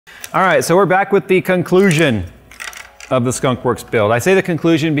All right, so we're back with the conclusion of the Skunkworks build. I say the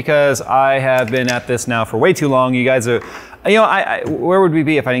conclusion because I have been at this now for way too long. You guys are, you know, where would we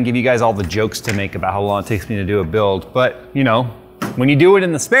be if I didn't give you guys all the jokes to make about how long it takes me to do a build? But, you know, when you do it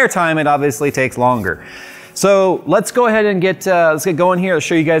in the spare time, it obviously takes longer. So let's go ahead and get going here. I'll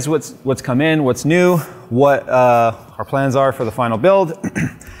show you guys what's come in, what's new, what our plans are for the final build,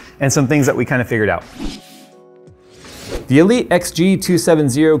 and some things that we kind of figured out. The Elite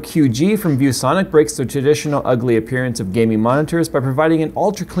XG270QG from ViewSonic breaks the traditional ugly appearance of gaming monitors by providing an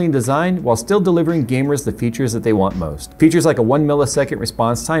ultra-clean design while still delivering gamers the features that they want most. Features like a 1 millisecond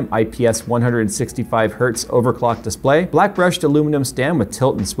response time, IPS 165Hz overclock display, black brushed aluminum stand with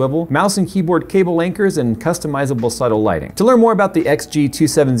tilt and swivel, mouse and keyboard cable anchors, and customizable subtle lighting. To learn more about the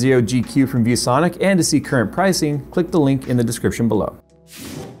XG270GQ from ViewSonic and to see current pricing, click the link in the description below.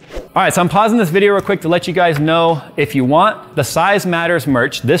 All right, so I'm pausing this video real quick to let you guys know, if you want the Size Matters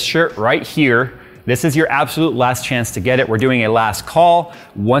merch, this shirt right here, this is your absolute last chance to get it. We're doing a last call.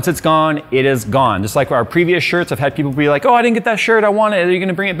 Once it's gone, it is gone. Just like our previous shirts, I've had people be like, oh, I didn't get that shirt, I want it, are you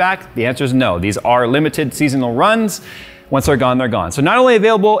gonna bring it back? The answer is no. These are limited seasonal runs. Once they're gone, they're gone. So not only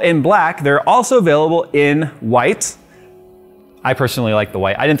available in black, they're also available in white. I personally like the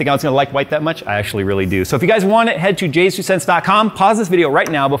white. I didn't think I was gonna like white that much. I actually really do. So if you guys want it, head to Jayztwocents.com. Pause this video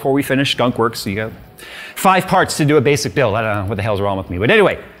right now before we finish Skunkworks. So you got 5 parts to do a basic build. I don't know what the hell's wrong with me. But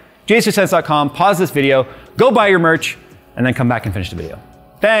anyway, Jayztwocents.com, pause this video, go buy your merch, and then come back and finish the video.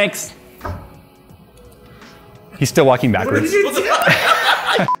 Thanks. He's still walking backwards.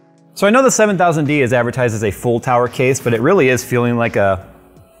 So I know the 7000D is advertised as a full tower case, but it really is feeling like a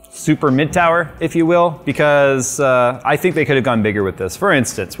super mid tower, if you will, because I think they could have gone bigger with this. For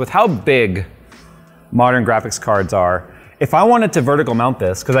instance, with how big modern graphics cards are, if I wanted to vertical mount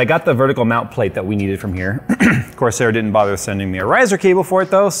this, because I got the vertical mount plate that we needed from here, Corsair didn't bother sending me a riser cable for it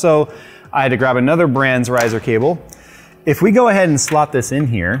though, so I had to grab another brand's riser cable. If we go ahead and slot this in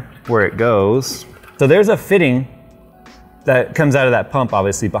here, where it goes, so there's a fitting that comes out of that pump,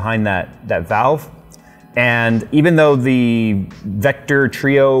 obviously, behind that valve. And even though the Vector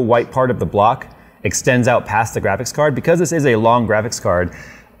Trio white part of the block extends out past the graphics card, because this is a long graphics card,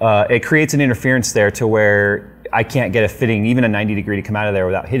 it creates an interference there to where I can't get a fitting, even a 90-degree to come out of there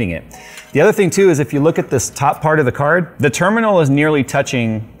without hitting it. The other thing too is if you look at this top part of the card, the terminal is nearly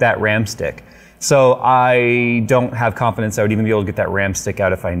touching that RAM stick. So I don't have confidence I would even be able to get that RAM stick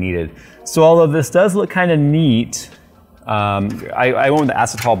out if I needed. So although this does look kind of neat, I went with the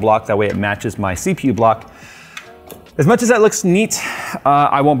acetal block, that way it matches my CPU block. As much as that looks neat,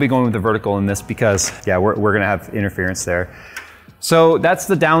 I won't be going with the vertical in this because, yeah, we're gonna have interference there. So that's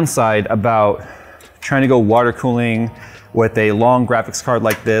the downside about trying to go water cooling with a long graphics card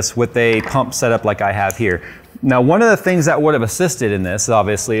like this, with a pump setup like I have here. Now, one of the things that would have assisted in this,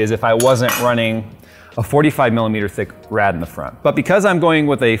 obviously, is if I wasn't running a 45mm thick rad in the front. But because I'm going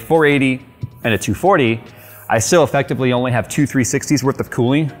with a 480 and a 240, I still effectively only have 2 360s worth of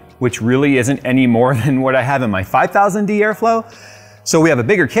cooling, which really isn't any more than what I have in my 5000D airflow. So we have a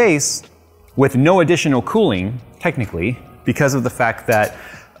bigger case with no additional cooling, technically, because of the fact that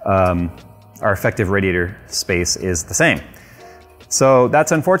our effective radiator space is the same. So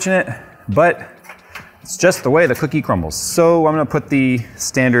that's unfortunate, but it's just the way the cookie crumbles. So I'm gonna put the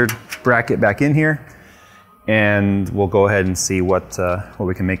standard bracket back in here, and we'll go ahead and see what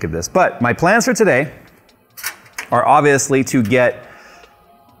we can make of this. But my plans for today are obviously to get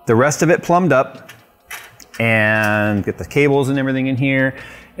the rest of it plumbed up and get the cables and everything in here,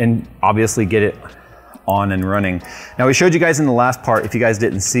 and obviously get it on and running. Now, we showed you guys in the last part, if you guys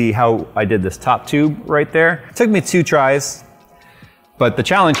didn't see how I did this top tube right there. It took me 2 tries, but the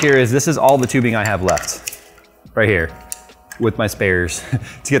challenge here is this is all the tubing I have left right here with my spares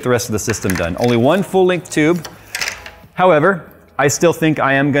to get the rest of the system done. Only 1 full-length tube. However, I still think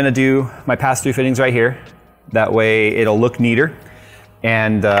I am gonna do my pass-through fittings right here. That way it'll look neater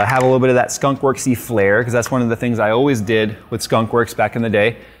and have a little bit of that Skunkworks-y flair, because that's one of the things I always did with Skunkworks back in the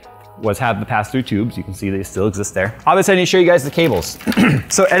day, was have the pass-through tubes. You can see they still exist there. Obviously, I need to show you guys the cables.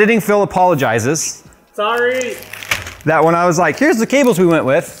 So Editing Phil apologizes. Sorry. That when I was like, here's the cables we went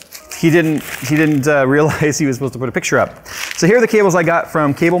with, he didn't realize he was supposed to put a picture up. So here are the cables I got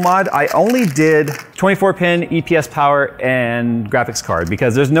from Cable Mod. I only did 24-pin EPS power and graphics card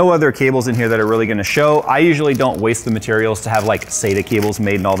because there's no other cables in here that are really gonna show. I usually don't waste the materials to have like SATA cables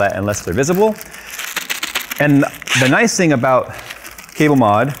made and all that unless they're visible. And the nice thing about Cable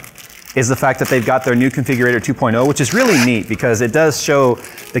Mod is the fact that they've got their new configurator 2.0, which is really neat because it does show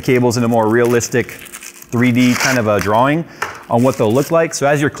the cables in a more realistic 3D kind of a drawing on what they'll look like. So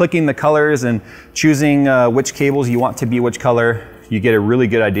as you're clicking the colors and choosing which cables you want to be which color, you get a really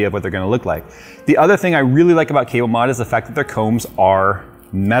good idea of what they're gonna look like. The other thing I really like about Cable Mod is the fact that their combs are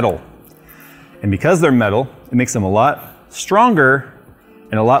metal. And because they're metal, it makes them a lot stronger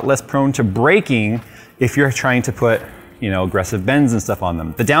and a lot less prone to breaking if you're trying to put, you know, aggressive bends and stuff on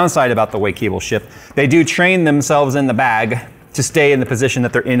them. The downside about the way cables ship, they do train themselves in the bag to stay in the position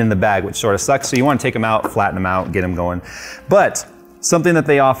that they're in the bag, which sort of sucks. So you want to take them out, flatten them out, get them going. But something that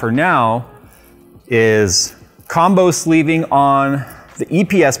they offer now is combo sleeving on the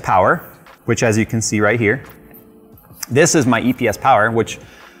EPS power, which as you can see right here, this is my EPS power, which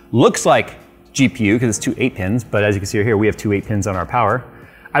looks like GPU because it's two 8-pins, but as you can see right here, we have two 8-pins on our power.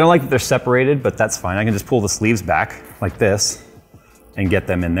 I don't like that they're separated, but that's fine. I can just pull the sleeves back like this and get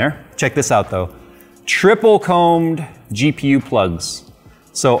them in there. Check this out though. Triple combed GPU plugs.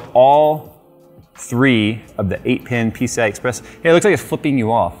 So all 3 of the 8-pin PCI Express. Hey, it looks like it's flipping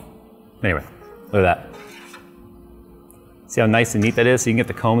you off. Anyway, look at that. See how nice and neat that is? So you can get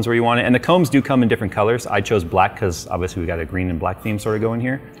the combs where you want it. And the combs do come in different colors. I chose black because obviously we got a green and black theme sort of going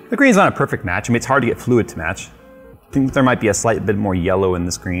here. The green's not a perfect match. I mean, it's hard to get fluid to match. I think there might be a slight bit more yellow in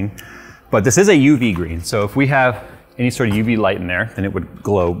this green, but this is a UV green. So if we have any sort of UV light in there, then it would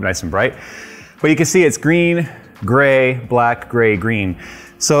glow nice and bright. But you can see it's green, gray, black, gray, green.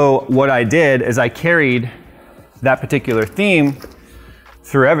 So what I did is I carried that particular theme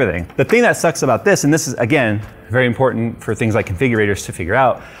through everything. The thing that sucks about this, and this is again, very important for things like configurators to figure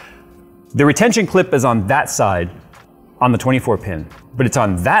out, the retention clip is on that side on the 24-pin, but it's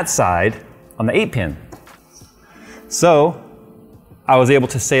on that side on the 8-pin. So I was able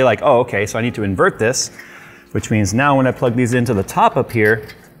to say like, oh, okay, so I need to invert this, which means now when I plug these into the top up here,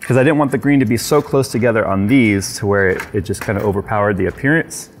 because I didn't want the green to be so close together on these to where it just kind of overpowered the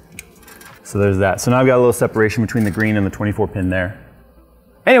appearance. So there's that. So now I've got a little separation between the green and the 24-pin there.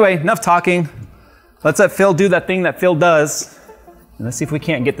 Anyway, enough talking. Let's let Phil do that thing that Phil does. And let's see if we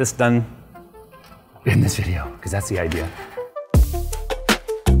can't get this done in this video, because that's the idea.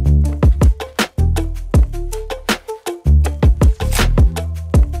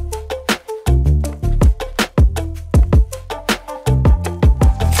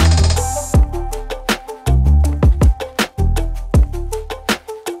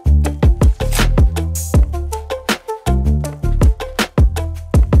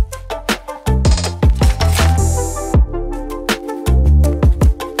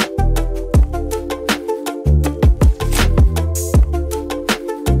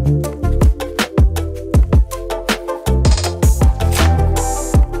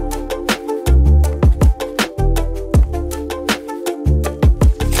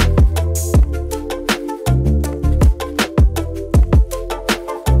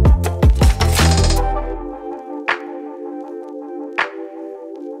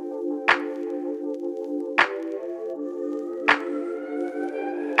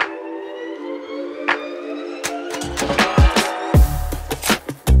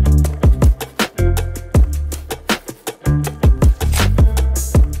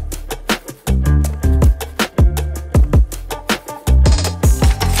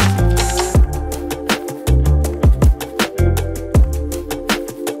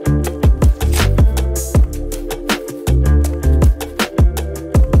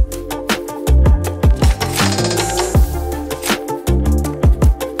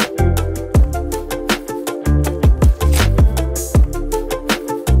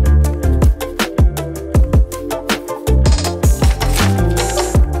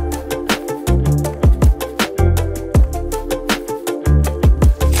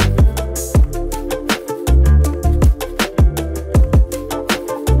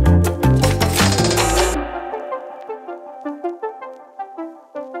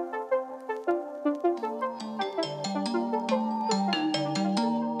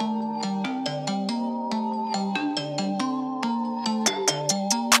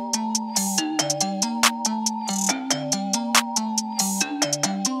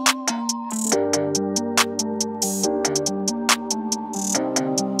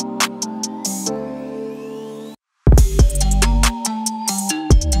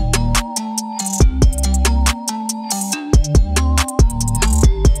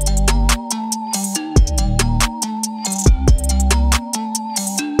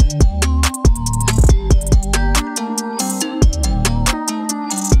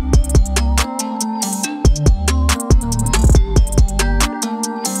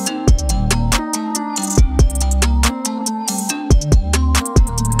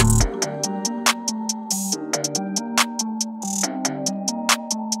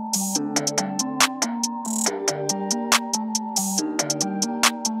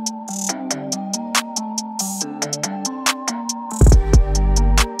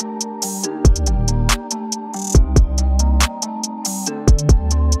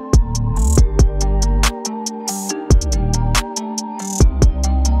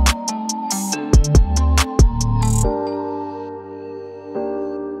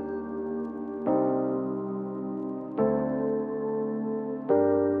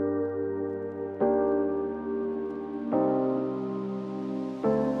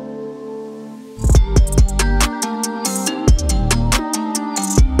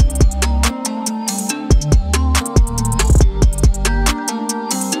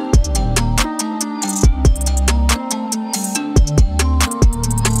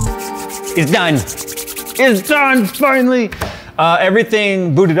 It's done. It's done, finally.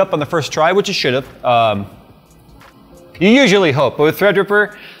 Everything booted up on the first try, which it should have. You usually hope, but with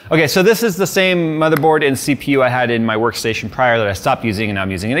Threadripper, okay, so this is the same motherboard and CPU I had in my workstation prior that I stopped using, and now I'm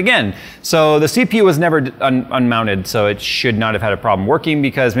using it again. So the CPU was never unmounted, so it should not have had a problem working,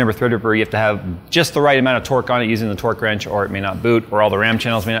 because remember, Threadripper, you have to have just the right amount of torque on it using the torque wrench, or it may not boot, or all the RAM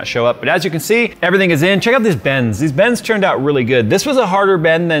channels may not show up. But as you can see, everything is in. Check out these bends. These bends turned out really good. This was a harder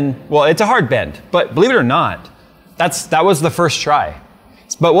bend than, well, it's a hard bend, but believe it or not, that was the first try.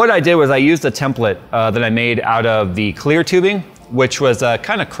 But what I did was I used a template that I made out of the clear tubing, which was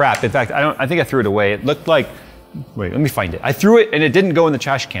kind of crap. In fact, I think I threw it away. It looked like, wait, let me find it. I threw it and it didn't go in the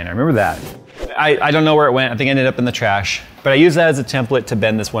trash can. I remember that. I don't know where it went. I think it ended up in the trash. But I used that as a template to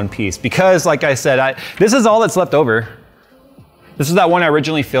bend this one piece because, like I said, this is all that's left over. This is that one I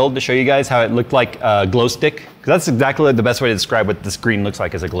originally filled to show you guys how it looked like a glow stick. Because that's exactly the best way to describe what this green looks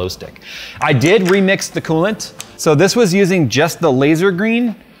like, as a glow stick. I did remix the coolant. So this was using just the laser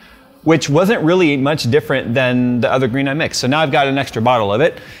green, which wasn't really much different than the other green I mixed. So now I've got an extra bottle of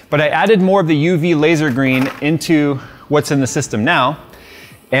it, but I added more of the UV laser green into what's in the system now.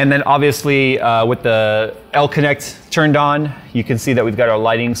 And then obviously with the L-Connect turned on, you can see that we've got our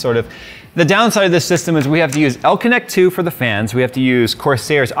lighting sort of. The downside of this system is we have to use L-Connect 2 for the fans, we have to use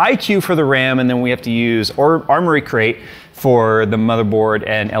Corsair's iQ for the RAM, and then we have to use Armory Crate for the motherboard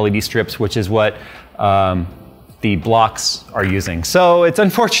and LED strips, which is what the blocks are using. So it's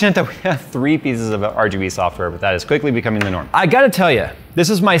unfortunate that we have 3 pieces of RGB software, but that is quickly becoming the norm. I gotta tell you, this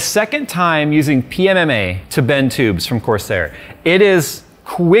is my second time using PMMA to bend tubes from Corsair. It is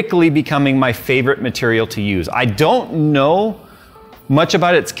quickly becoming my favorite material to use. I don't know much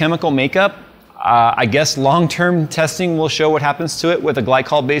about its chemical makeup. I guess long-term testing will show what happens to it with a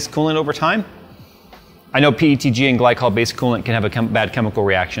glycol-based coolant over time. I know PETG and glycol-based coolant can have a bad chemical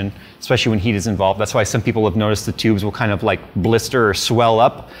reaction, especially when heat is involved. That's why some people have noticed the tubes will kind of like blister or swell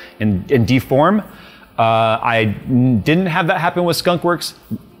up and deform. I didn't have that happen with Skunkworks.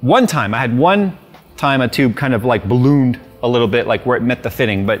 One time a tube kind of like ballooned a little bit, like where it met the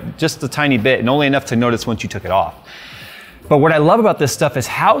fitting, but just a tiny bit, and only enough to notice once you took it off. But what I love about this stuff is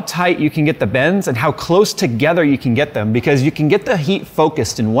how tight you can get the bends and how close together you can get them, because you can get the heat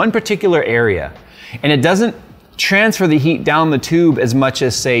focused in one particular area, and it doesn't transfer the heat down the tube as much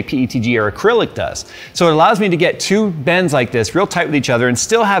as, say, PETG or acrylic does. So it allows me to get 2 bends like this real tight with each other and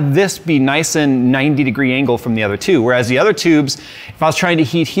still have this be nice and 90-degree angle from the other two. Whereas the other tubes, if I was trying to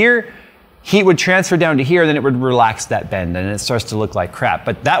heat here, heat would transfer down to here, then it would relax that bend and it starts to look like crap.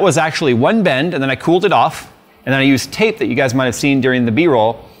 But that was actually one bend, and then I cooled it off, and then I used tape that you guys might have seen during the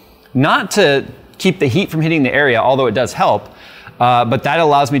B-roll, not to keep the heat from hitting the area, although it does help, but that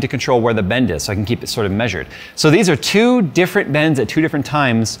allows me to control where the bend is, so I can keep it sort of measured. So these are 2 different bends at 2 different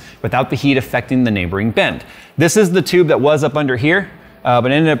times without the heat affecting the neighboring bend. This is the tube that was up under here,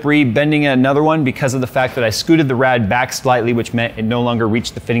 but ended up re-bending another one because of the fact that I scooted the rad back slightly, which meant it no longer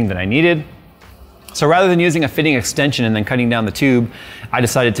reached the fitting that I needed. So rather than using a fitting extension and then cutting down the tube, I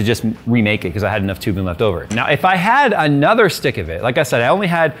decided to just remake it because I had enough tubing left over. Now, if I had another stick of it, like I said, I only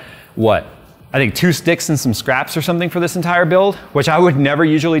had, what? I think 2 sticks and some scraps or something for this entire build, which I would never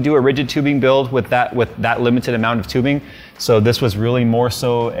usually do a rigid tubing build with that limited amount of tubing. So this was really more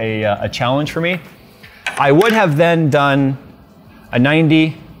so a challenge for me. I would have then done a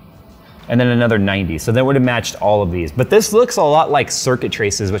 90 and then another 90. So that would have matched all of these. But this looks a lot like circuit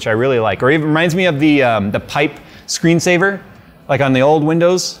traces, which I really like. Or even reminds me of the pipe screensaver, like on the old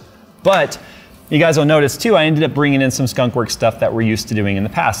Windows. But you guys will notice too, I ended up bringing in some Skunkworks stuff that we're used to doing in the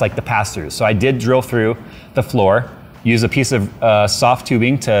past, like the pass-throughs. So I did drill through the floor, use a piece of soft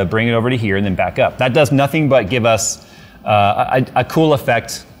tubing to bring it over to here and then back up. That does nothing but give us a cool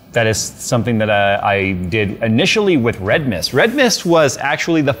effect. That is something that I did initially with Red Mist. Red Mist was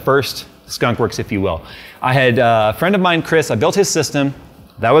actually the first Skunkworks, if you will. I had a friend of mine, Chris, I built his system.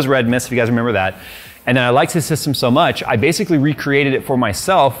 That was Red Mist, if you guys remember that. And then I liked his system so much, I basically recreated it for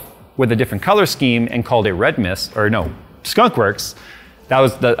myself with a different color scheme and called it Red Mist, or no, Skunkworks. That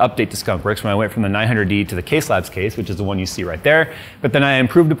was the update to Skunkworks when I went from the 900D to the Case Labs case, which is the one you see right there. But then I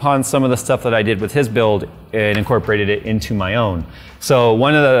improved upon some of the stuff that I did with his build and incorporated it into my own. So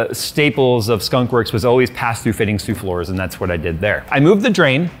one of the staples of Skunkworks was always pass-through fittings through floors, and that's what I did there. I moved the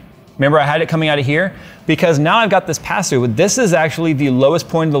drain. Remember, I had it coming out of here because now I've got this pass-through. This is actually the lowest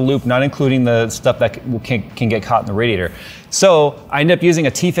point of the loop, not including the stuff that can get caught in the radiator. So I ended up using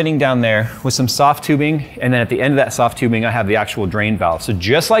a T-fitting down there with some soft tubing, and then at the end of that soft tubing, I have the actual drain valve. So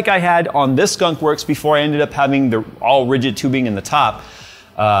just like I had on this Skunkworks before I ended up having the all rigid tubing in the top,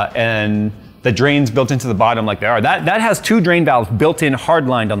 and the drains built into the bottom like they are. That has 2 drain valves built in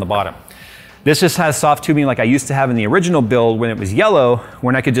hard-lined on the bottom. This just has soft tubing like I used to have in the original build when it was yellow,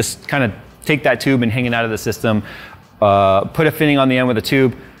 when I could just kind of take that tube and hang it out of the system, put a fitting on the end with a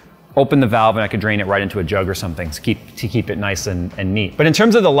tube, open the valve, and I could drain it right into a jug or something to keep it nice and neat. But in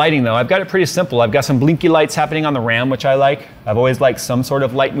terms of the lighting though, I've got it pretty simple. I've got some blinky lights happening on the ram, which I like. I've always liked some sort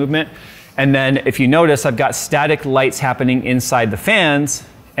of light movement. And then if you notice, I've got static lights happening inside the fans.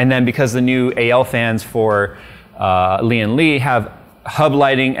 And then because the new AL fans for Lee have hub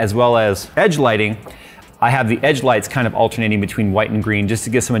lighting as well as edge lighting, I have the edge lights kind of alternating between white and green just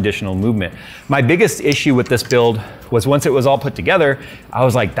to get some additional movement. My biggest issue with this build was once it was all put together, I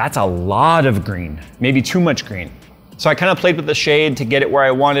was like, that's a lot of green, maybe too much green. So I kind of played with the shade to get it where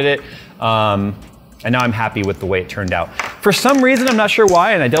I wanted it. And now I'm happy with the way it turned out. For some reason, I'm not sure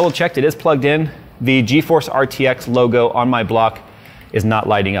why, and I double checked, it is plugged in. The GeForce RTX logo on my block is not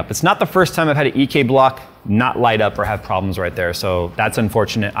lighting up. It's not the first time I've had an EK block not light up or have problems right there. So that's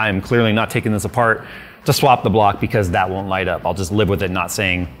unfortunate. I am clearly not taking this apart to swap the block because that won't light up. I'll just live with it not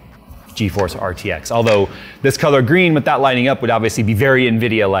saying GeForce RTX. Although this color green with that lighting up would obviously be very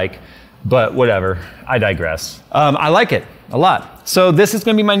NVIDIA-like, but whatever, I digress. I like it a lot. So this is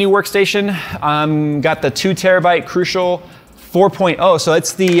gonna be my new workstation. Got the 2 terabyte Crucial 4.0. So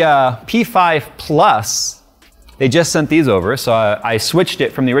it's the P5 Plus. They just sent these over, so I switched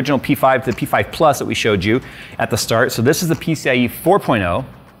it from the original P5 to the P5 Plus that we showed you at the start. So this is the PCIe 4.0,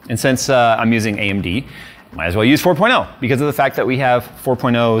 and since I'm using AMD, might as well use 4.0 because of the fact that we have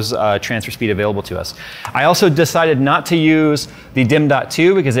 4.0's transfer speed available to us. I also decided not to use the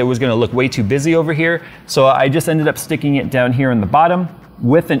DIMM.2 because it was gonna look way too busy over here, so I just ended up sticking it down here in the bottom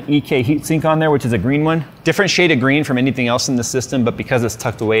with an EK heatsink on there, which is a green one. Different shade of green from anything else in the system, but because it's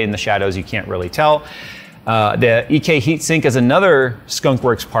tucked away in the shadows, you can't really tell. The EK heatsink is another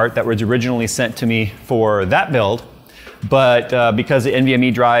Skunkworks part that was originally sent to me for that build, but because the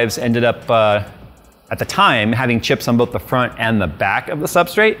NVMe drives ended up, at the time, having chips on both the front and the back of the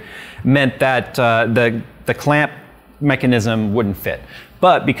substrate, meant that the clamp mechanism wouldn't fit.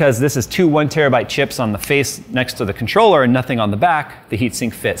 But because this is 2 1 terabyte chips on the face next to the controller and nothing on the back, the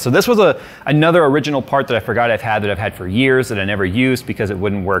heatsink fits. So this was another original part that I forgot I've had for years that I never used because it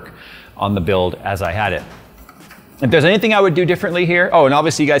wouldn't work on the build as I had it. If there's anything I would do differently here, oh, and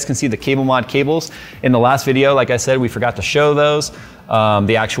obviously you guys can see the cable mod cables in the last video. Like I said, we forgot to show those,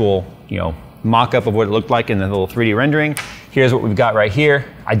 the actual, mock-up of what it looked like in the little 3D rendering. Here's what we've got right here.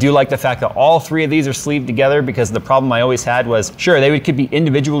 I do like the fact that all 3 of these are sleeved together because the problem I always had was, sure, could be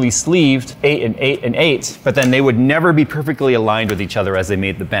individually sleeved 8 and 8 and 8, but then they would never be perfectly aligned with each other as they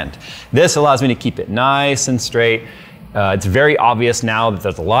made the bend. This allows me to keep it nice and straight. It's very obvious now that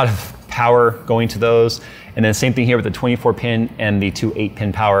there's a lot of power going to those. And then same thing here with the 24 pin and the 2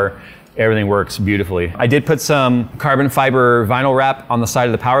 8-pin power. Everything works beautifully. I did put some carbon fiber vinyl wrap on the side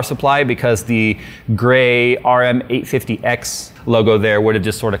of the power supply because the gray RM850X logo there would have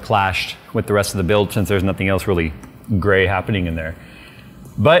just sort of clashed with the rest of the build since there's nothing else really gray happening in there.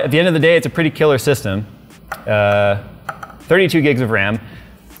 But at the end of the day, it's a pretty killer system. 32 gigs of RAM.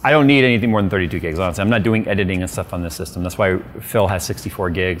 I don't need anything more than 32 gigs, honestly. I'm not doing editing and stuff on this system. That's why Phil has 64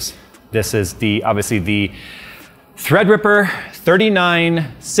 gigs. This is obviously the Threadripper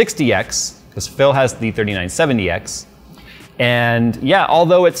 3960X, because Phil has the 3970X. And yeah,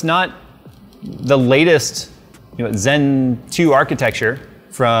 although it's not the latest Zen 2 architecture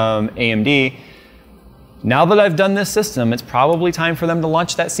from AMD, now that I've done this system, it's probably time for them to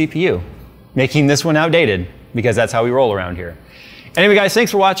launch that CPU, making this one outdated, because that's how we roll around here. Anyway, guys, thanks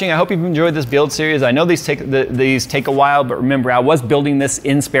for watching. I hope you've enjoyed this build series. I know these take a while, but remember, I was building this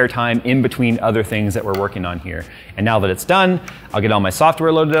in spare time in between other things that we're working on here. And now that it's done, I'll get all my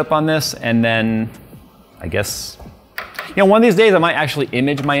software loaded up on this, and then I guess, one of these days I might actually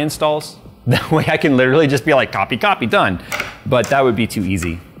image my installs. That way I can literally just be like, copy, copy, done. But that would be too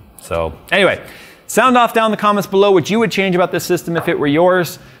easy. So anyway, sound off down in the comments below what you would change about this system if it were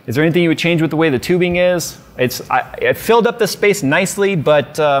yours. Is there anything you would change with the way the tubing is? It filled up the space nicely,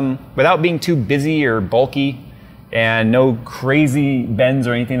 but without being too busy or bulky, and no crazy bends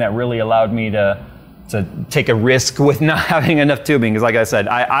or anything that really allowed me to take a risk with not having enough tubing. Because like I said,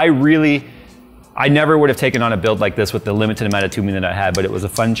 I never would have taken on a build like this with the limited amount of tubing that I had, but it was a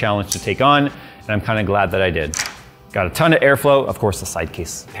fun challenge to take on, and I'm kind of glad that I did. Got a ton of airflow. Of course, the side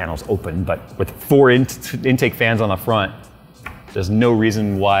case panel's open, but with 4 intake fans on the front, there's no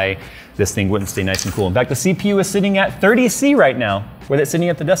reason why this thing wouldn't stay nice and cool. In fact, the CPU is sitting at 30C right now, with it sitting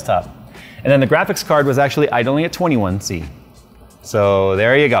at the desktop. And then the graphics card was actually idling at 21C. So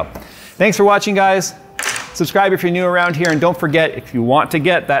there you go. Thanks for watching, guys. Subscribe if you're new around here, and don't forget, if you want to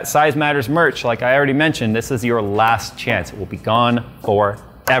get that Size Matters merch, like I already mentioned, this is your last chance. It will be gone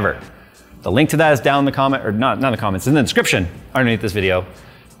forever. The link to that is down in the comment, or not in the comments, in the description underneath this video.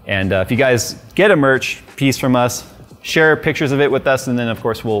 And if you guys get a merch piece from us, share pictures of it with us, and then of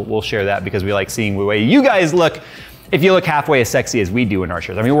course we'll share that because we like seeing the way you guys look. If you look halfway as sexy as we do in our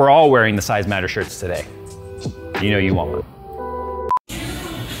shirts. I mean, we're all wearing the Size Matter shirts today. You know you want one.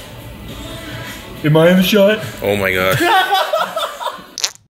 Am I in the shot? Oh my god.